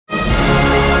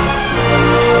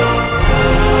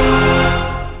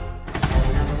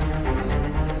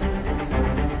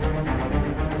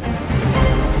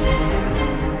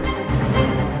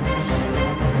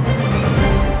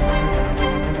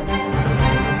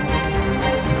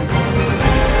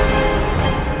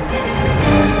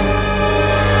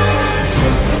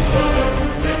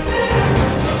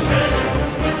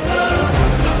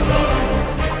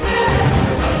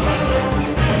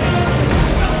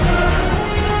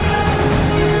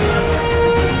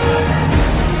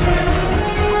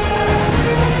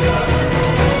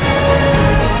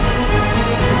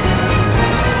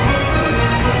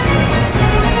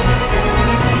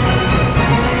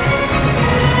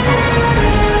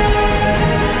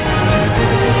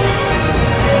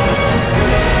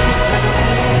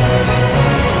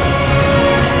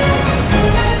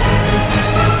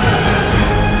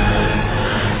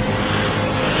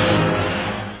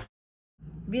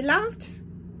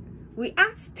We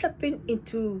are stepping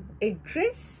into a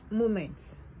grace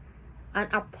moment, an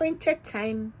appointed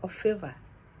time of favor.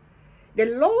 The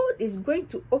Lord is going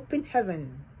to open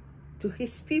heaven to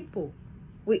his people.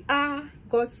 We are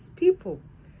God's people.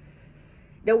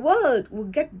 The world will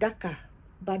get darker,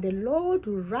 but the Lord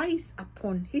will rise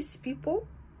upon his people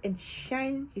and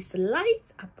shine his light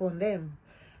upon them.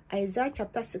 Isaiah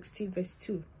chapter 60 verse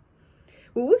 2.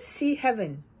 We will see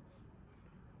heaven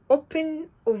open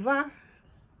over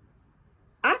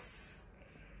us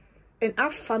and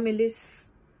our families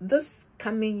this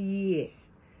coming year.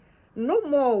 No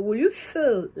more will you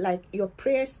feel like your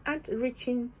prayers aren't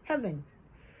reaching heaven.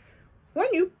 When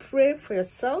you pray for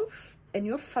yourself and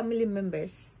your family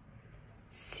members,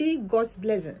 see God's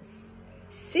blessings,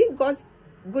 see God's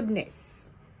goodness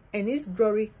and his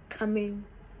glory coming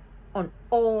on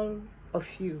all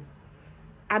of you.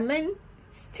 Amen.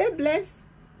 Stay blessed.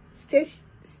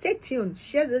 Stay tuned.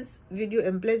 Share this video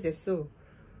and bless your soul.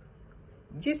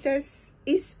 Jesus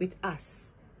is with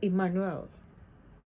us. Emmanuel.